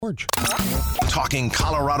George. Talking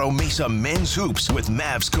Colorado Mesa men's hoops with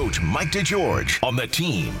Mavs coach Mike DeGeorge on the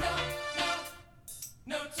team.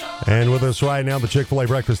 And with us right now, the Chick-fil-A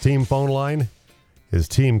Breakfast Team phone line. His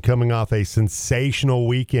team coming off a sensational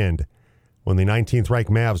weekend when the 19th-ranked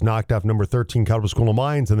Mavs knocked off number 13 Colorado School of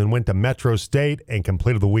Mines and then went to Metro State and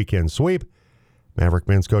completed the weekend sweep. Maverick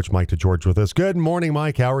men's coach Mike DeGeorge with us. Good morning,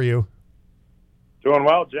 Mike. How are you? Doing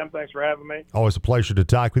well, Jim. Thanks for having me. Always a pleasure to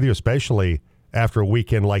talk with you, especially after a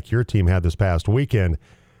weekend like your team had this past weekend.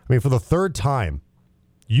 I mean, for the third time,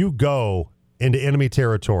 you go into enemy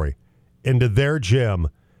territory, into their gym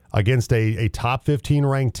against a top 15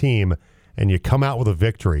 ranked team, and you come out with a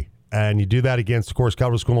victory. And you do that against, of course,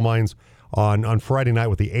 Colorado School of Mines on Friday night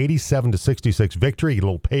with the 87-66 victory. You get a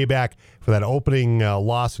little payback for that opening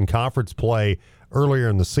loss in conference play earlier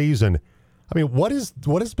in the season. I mean, what has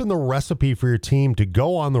been the recipe for your team to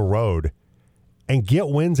go on the road and get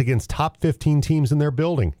wins against top 15 teams in their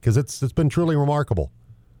building? Because it's been truly remarkable.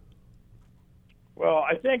 Well,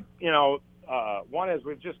 I think, one is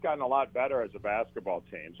we've just gotten a lot better as a basketball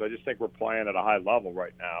team. So I just think we're playing at a high level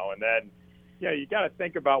right now. And then, you got to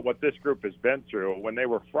think about what this group has been through. When they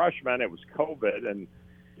were freshmen, it was COVID. And,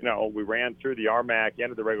 we ran through the RMAC,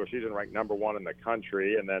 ended the regular season ranked number one in the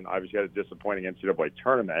country, and then obviously had a disappointing NCAA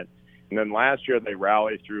tournament. And then last year they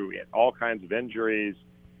rallied through all kinds of injuries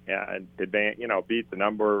and beat the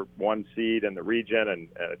number one seed in the region and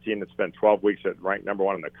a team that spent 12 weeks at ranked number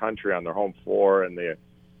one in the country on their home floor, and they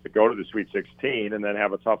go to the Sweet 16 and then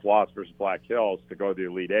have a tough loss versus Black Hills to go to the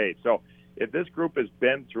Elite Eight. So if this group has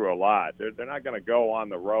been through a lot, they're not going to go on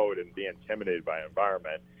the road and be intimidated by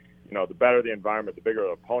environment. The better the environment, the bigger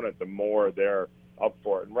the opponent, the more they're up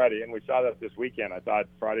for it and ready. And we saw that this weekend. I thought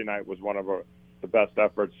Friday night was one of the best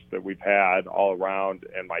efforts that we've had all around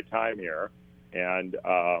in my time here. And,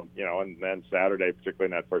 and then Saturday, particularly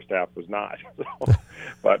in that first half, was not.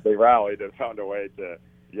 But they rallied and found a way to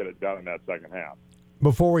get it done in that second half.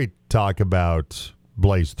 Before we talk about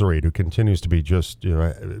Blaze Threed, who continues to be just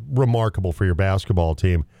remarkable for your basketball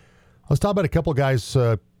team, let's talk about a couple of guys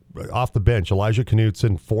off the bench. Elijah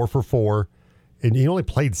Knutson, 4 for 4, and he only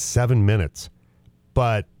played 7 minutes.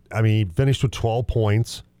 But, he finished with 12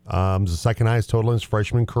 points. It was the second highest total in his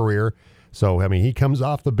freshman career. So, he comes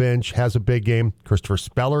off the bench, has a big game. Christopher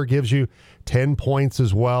Speller gives you 10 points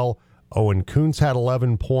as well. Owen Kuntz had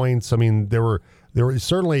 11 points. There were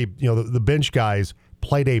certainly, the bench guys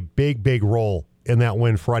played a big, big role in that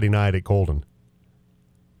win Friday night at Golden.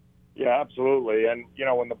 Yeah, absolutely. And,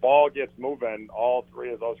 when the ball gets moving, all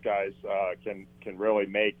three of those guys can really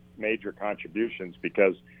make major contributions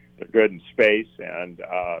because they're good in space. And,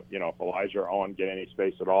 if Elijah or Owen get any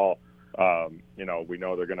space at all, we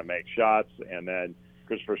know they're going to make shots. And then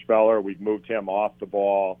Christopher Speller, we've moved him off the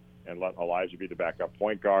ball and let Elijah be the backup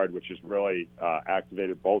point guard, which has really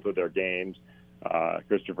activated both of their games.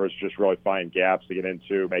 Christopher's just really finding gaps to get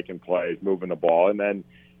into, making plays, moving the ball. And then,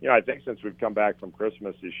 I think since we've come back from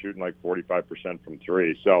Christmas, he's shooting like 45% from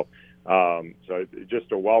three. So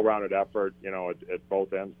just a well-rounded effort, at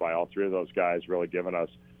both ends by all three of those guys, really giving us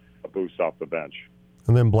a boost off the bench.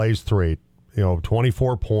 And then Blaze Threed,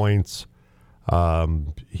 24 points.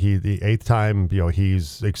 The eighth time,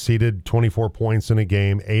 he's exceeded 24 points in a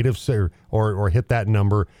game, or hit that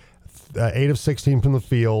number, 8 of 16 from the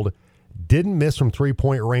field, didn't miss from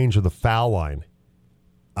 3-point range of the foul line.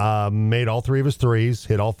 Made all 3 of his threes,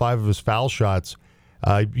 hit all 5 of his foul shots.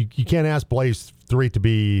 You can't ask Blaze Threed to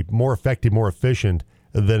be more effective, more efficient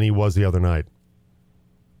than he was the other night.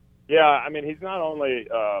 Yeah, he's not only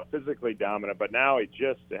physically dominant, but now he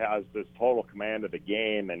just has this total command of the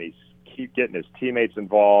game, and he's keep getting his teammates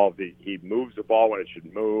involved. He moves the ball when it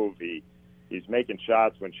should move. He's making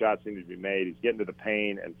shots when shots need to be made. He's getting to the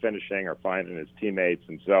paint and finishing or finding his teammates.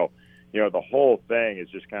 And so, the whole thing has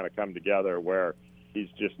just kind of come together where he's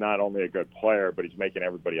just not only a good player, but he's making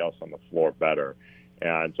everybody else on the floor better.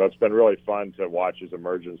 And so it's been really fun to watch his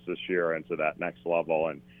emergence this year into that next level.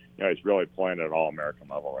 And, he's really playing at an all-American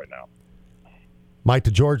level right now. Mike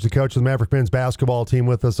DeGeorge, the coach of the Maverick men's basketball team,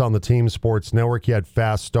 with us on the Team Sports Network. He had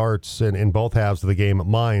fast starts in both halves of the game at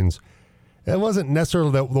Mines. It wasn't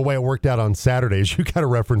necessarily the way it worked out on Saturdays. You got to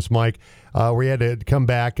reference, Mike, where you had to come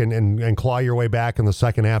back and claw your way back in the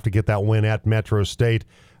second half to get that win at Metro State,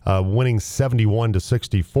 winning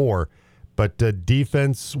 71-64. But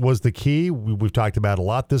defense was the key. We've talked about it a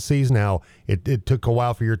lot this season, how it took a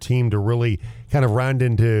while for your team to really kind of round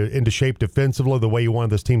into shape defensively the way you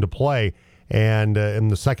wanted this team to play. And in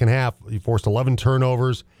the second half, you forced 11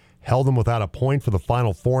 turnovers, held them without a point for the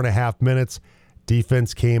final 4.5 minutes.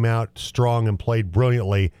 Defense came out strong and played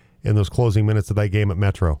brilliantly in those closing minutes of that game at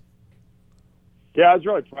Metro. Yeah, I was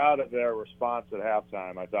really proud of their response at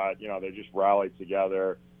halftime. I thought, they just rallied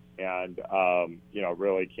together and,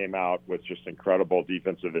 really came out with just incredible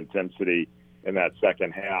defensive intensity in that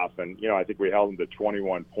second half. And, I think we held them to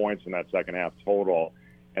 21 points in that second half total.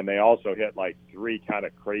 And they also hit like three kind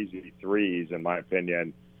of crazy threes, in my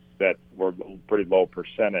opinion, that were pretty low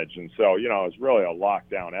percentage. And so, it was really a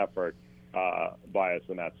lockdown effort by us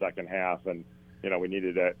in that second half. And, we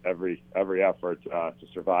needed every effort to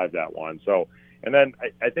survive that one. So, and then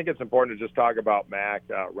I think it's important to just talk about Mac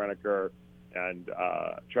Reniker and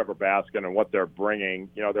Trevor Baskin and what they're bringing.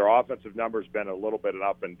 Their offensive numbers been a little bit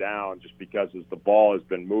up and down just because as the ball has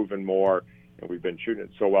been moving more and we've been shooting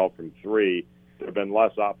it so well from three, there have been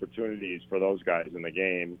less opportunities for those guys in the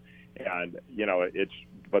game. And,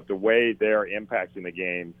 but the way they're impacting the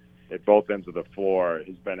game at both ends of the floor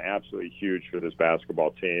has been absolutely huge for this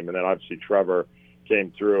basketball team. And then obviously Trevor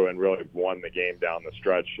came through and really won the game down the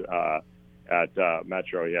stretch at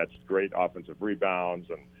Metro. He had great offensive rebounds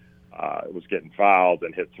and was getting fouled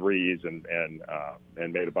and hit threes and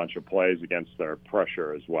made a bunch of plays against their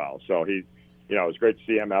pressure as well. So it was great to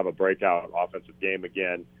see him have a breakout offensive game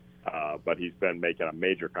again, but he's been making a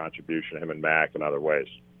major contribution, him and Mac, in other ways.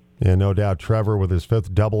 Yeah, no doubt. Trevor with his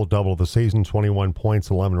fifth double-double of the season, 21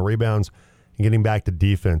 points, 11 rebounds, and getting back to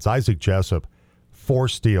defense. Isaac Jessup, 4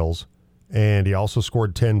 steals, and he also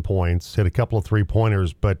scored 10 points, hit a couple of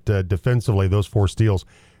three-pointers, but defensively, those 4 steals,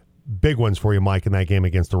 big ones for you, Mike, in that game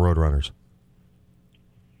against the Roadrunners.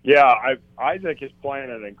 Yeah, Isaac is playing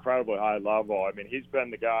at an incredibly high level. I mean, he's been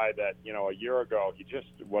the guy that, a year ago, he just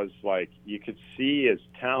was like, you could see his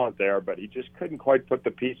talent there, but he just couldn't quite put the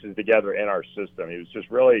pieces together in our system. He was just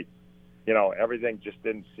really, everything just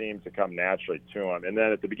didn't seem to come naturally to him. And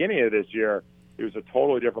then at the beginning of this year, he was a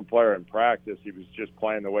totally different player in practice. He was just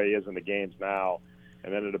playing the way he is in the games now.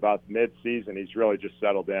 And then at about mid-season, he's really just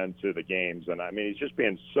settled into the games. And, I mean, he's just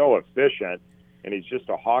being so efficient, and he's just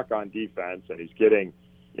a hawk on defense, and he's getting,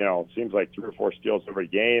 it seems like 3 or 4 steals every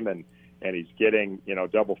game, and he's getting,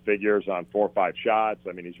 double figures on 4 or 5 shots.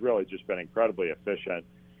 I mean, he's really just been incredibly efficient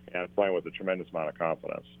and playing with a tremendous amount of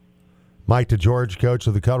confidence. Mike DeGeorge, coach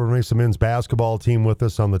of the Colorado Mesa men's basketball team, with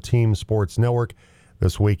us on the Team Sports Network.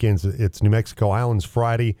 This weekend, it's New Mexico Highlands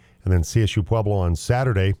Friday, and then CSU Pueblo on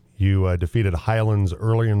Saturday. You defeated Highlands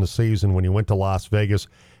earlier in the season when you went to Las Vegas,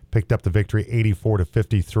 picked up the victory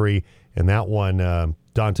 84-53. And that one,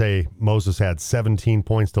 Dante Moses had 17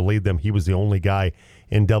 points to lead them. He was the only guy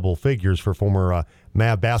in double figures for former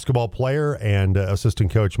MAV basketball player and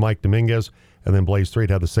assistant coach Mike Dominguez. And then Blaze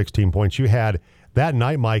Street had the 16 points. You had that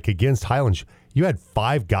night, Mike, against Highlands, you had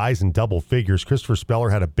 5 guys in double figures. Christopher Speller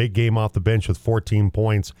had a big game off the bench with 14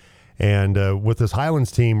 points. And with this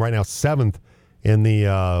Highlands team right now, 7th in the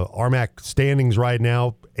RMAC standings right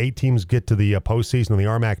now. 8 teams get to the postseason in the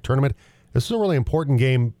RMAC tournament. This is a really important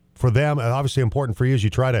game for them. Obviously important for you as you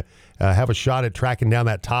try to have a shot at tracking down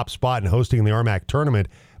that top spot and hosting the RMAC tournament.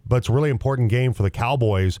 But it's a really important game for the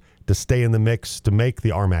Cowboys to stay in the mix to make the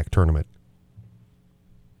RMAC tournament.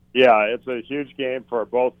 Yeah, it's a huge game for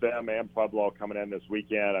both them and Pueblo coming in this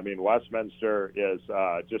weekend. I mean, Westminster is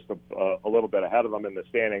just a little bit ahead of them in the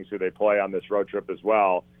standings, who they play on this road trip as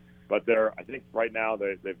well. But I think right now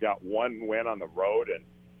they've got 1 win on the road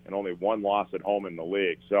and only 1 loss at home in the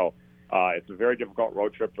league. So it's a very difficult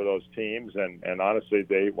road trip for those teams. And honestly,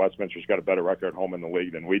 Westminster's got a better record at home in the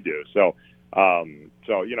league than we do. So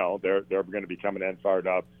they're going to be coming in fired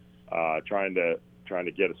up, trying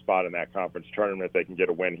to get a spot in that conference tournament. If they can get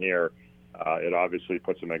a win here, it obviously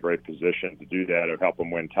puts them in a great position to do that. It'll help them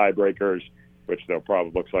win tiebreakers, which there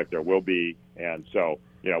probably looks like there will be. And so,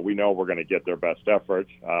 we know we're going to get their best effort.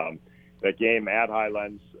 That game at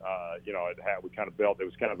Highlands, we kind of built, it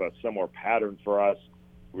was kind of a similar pattern for us.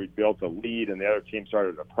 We built a lead, and the other team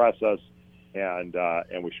started to press us, and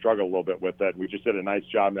we struggled a little bit with it. We just did a nice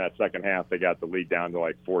job in that second half. They got the lead down to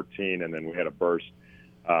like 14, and then we had a burst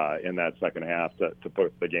in that second half to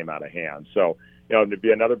put the game out of hand. So, it'd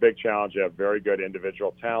be another big challenge. They have very good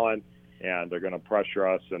individual talent, and they're going to pressure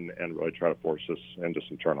us and really try to force us into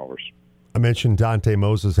some turnovers. I mentioned Dante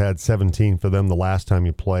Moses had 17 for them the last time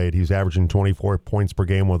he played. He's averaging 24 points per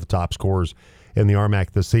game, one of the top scorers in the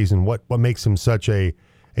RMAC this season. What makes him such a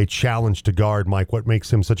challenge to guard, Mike? What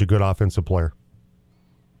makes him such a good offensive player?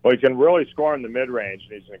 Well, he can really score in the mid-range,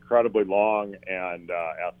 and he's incredibly long and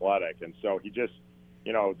athletic. And so he just,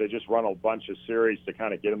 they just run a bunch of series to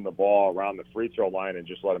kind of get him the ball around the free throw line and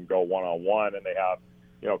just let him go one-on-one. And they have,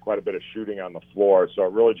 quite a bit of shooting on the floor. So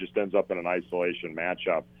it really just ends up in an isolation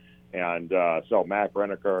matchup. And so Mac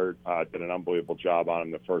Reniker did an unbelievable job on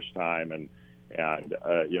him the first time and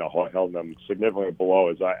held him significantly below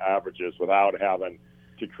his averages without having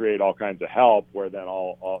to create all kinds of help, where then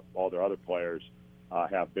all their other players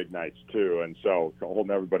have big nights too. And so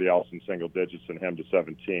holding everybody else in single digits and him to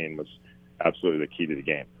 17 was absolutely the key to the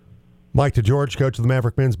game. Mike DeGeorge, coach of the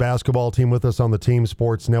Maverick men's basketball team, with us on the Team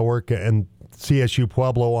Sports Network, and CSU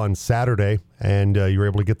Pueblo on Saturday. And you were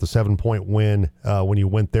able to get the 7-point win when you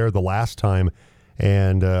went there the last time.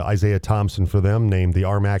 And Isaiah Thompson for them named the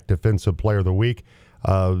RMAC Defensive Player of the Week.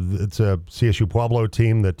 It's a CSU Pueblo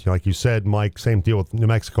team that, like you said, Mike, same deal with New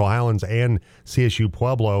Mexico Highlands and CSU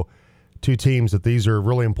Pueblo. Two teams that these are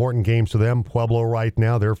really important games to them. Pueblo right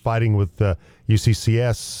now, they're fighting with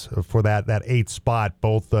UCCS for that 8th spot,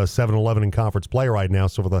 both 7-11 in conference play right now.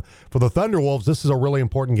 So for the Thunderwolves, this is a really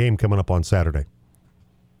important game coming up on Saturday.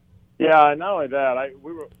 Yeah, not only that, I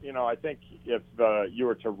think if you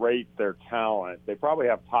were to rate their talent, they probably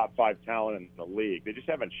have top 5 talent in the league. They just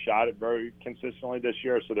haven't shot it very consistently this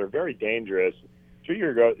year, so they're very dangerous. 2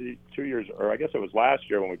 years, or I guess it was last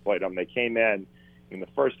year when we played them, they came in the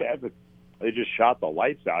first half. They just shot the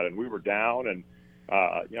lights out, and we were down. And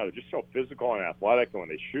they're just so physical and athletic, and when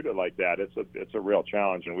they shoot it like that, it's a real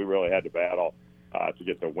challenge. And we really had to battle to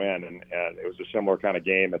get the win. And it was a similar kind of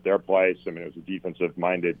game at their place. I mean, it was a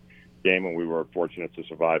defensive-minded game, and we were fortunate to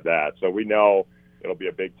survive that. So we know it'll be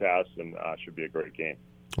a big test, and should be a great game.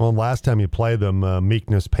 Well, last time you played them,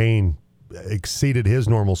 Meekness Payne exceeded his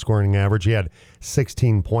normal scoring average. He had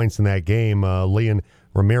 16 points in that game. Leon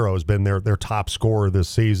Romero has been their top scorer this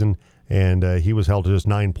season, and he was held to just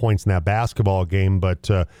 9 points in that basketball game. But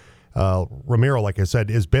Romero, like I said,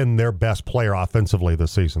 has been their best player offensively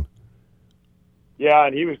this season. Yeah,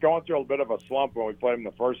 and he was going through a bit of a slump when we played him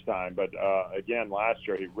the first time. But, again, last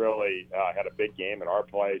year he really had a big game at our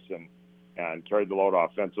place and carried the load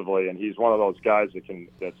offensively. And he's one of those guys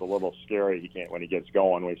that's a little scary. When he gets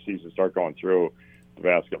going, when he sees it start going through, the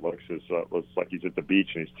basket looks like he's at the beach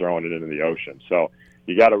and he's throwing it into the ocean. So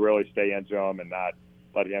you got to really stay into him and not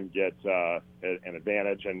let him get an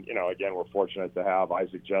advantage. And, again, we're fortunate to have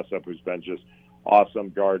Isaac Jessup, who's been just awesome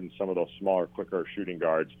guarding some of those smaller, quicker shooting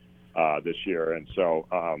guards this year. And so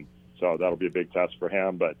that'll be a big test for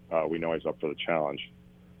him, but we know he's up for the challenge.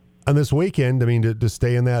 And this weekend, I mean, to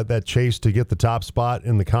stay in that chase to get the top spot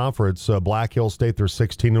in the conference, Black Hill State, they're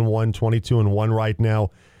 16-1, 22-1 right now.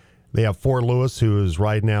 They have Fort Lewis, who is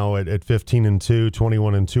right now at 15-2,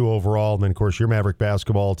 21-2 overall. And then, of course, your Maverick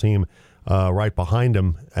basketball team right behind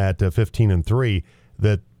them at 15-3.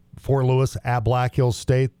 That Fort Lewis at Black Hill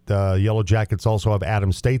State. Yellow Jackets also have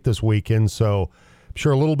Adams State this weekend. So I'm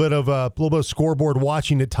sure a little bit of scoreboard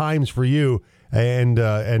watching at times for you and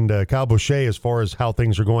Kyle Boucher as far as how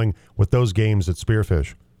things are going with those games at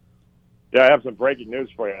Spearfish. Yeah, I have some breaking news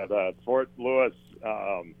for you. The Fort Lewis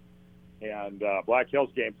and Black Hills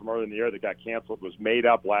game from earlier in the year that got canceled was made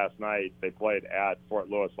up last night. They played at Fort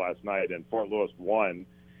Lewis last night, and Fort Lewis won.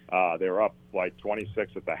 They were up like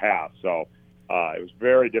 26 at the half. So it was a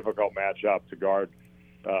very difficult matchup to guard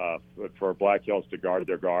for Black Hills to guard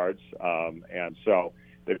their guards. And so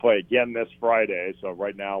they play again this Friday. So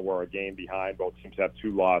right now we're a game behind. Both teams have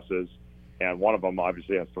 2 losses, and one of them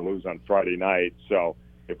obviously has to lose on Friday night. So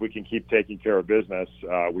if we can keep taking care of business,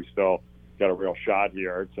 we still got a real shot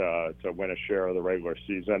here to win a share of the regular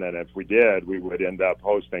season. And if we did, we would end up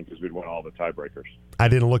hosting because we'd win all the tiebreakers. I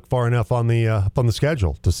didn't look far enough on the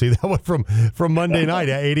schedule to see that one from Monday night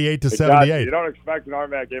at 88 to 78. You don't expect an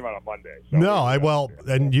RMAC game on a Monday. So No,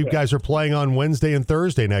 and you guys are playing on Wednesday and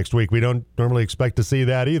Thursday next week. We don't normally expect to see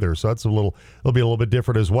that either, so it'll be a little bit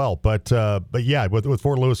different as well. But yeah, with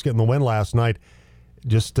Fort Lewis getting the win last night,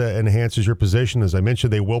 just enhances your position. As I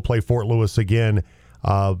mentioned, they will play Fort Lewis again.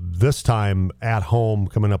 This time at home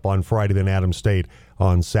coming up on Friday, then Adams State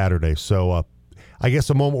on Saturday. So I guess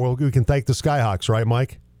a moment where we can thank the Skyhawks, right,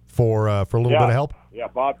 Mike, for a little bit of help? Yeah,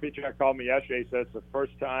 Bob Petrak called me yesterday. He said it's the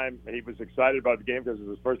first time he was excited about the game because it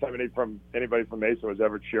was the first time anybody from Mesa was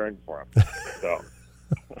ever cheering for him. So.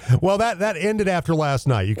 Well, that ended after last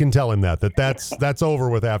night. You can tell him that's over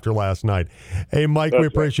with after last night. Hey, Mike, we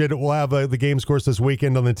appreciate it. We'll have the games, of course, this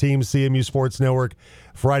weekend on the Team CMU Sports Network.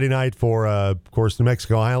 Friday night for, of course, New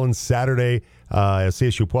Mexico Highlands. Saturday, as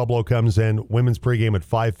CSU Pueblo comes in. Women's pregame at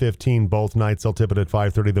 5:15 both nights. They'll tip it at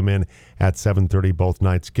 5:30. The men at 7:30 both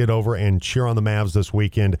nights. Get over and cheer on the Mavs this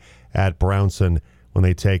weekend at Brownson when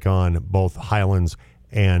they take on both Highlands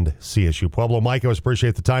and CSU Pueblo. Mike, I always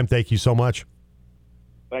appreciate the time. Thank you so much.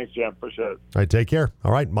 Thanks, Jim. Appreciate it. All right, take care.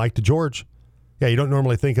 All right, Mike DeGeorge. Yeah, you don't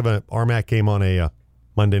normally think of an RMAC game on a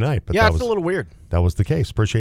Monday night. But yeah, it's a little weird. That was the case. Appreciate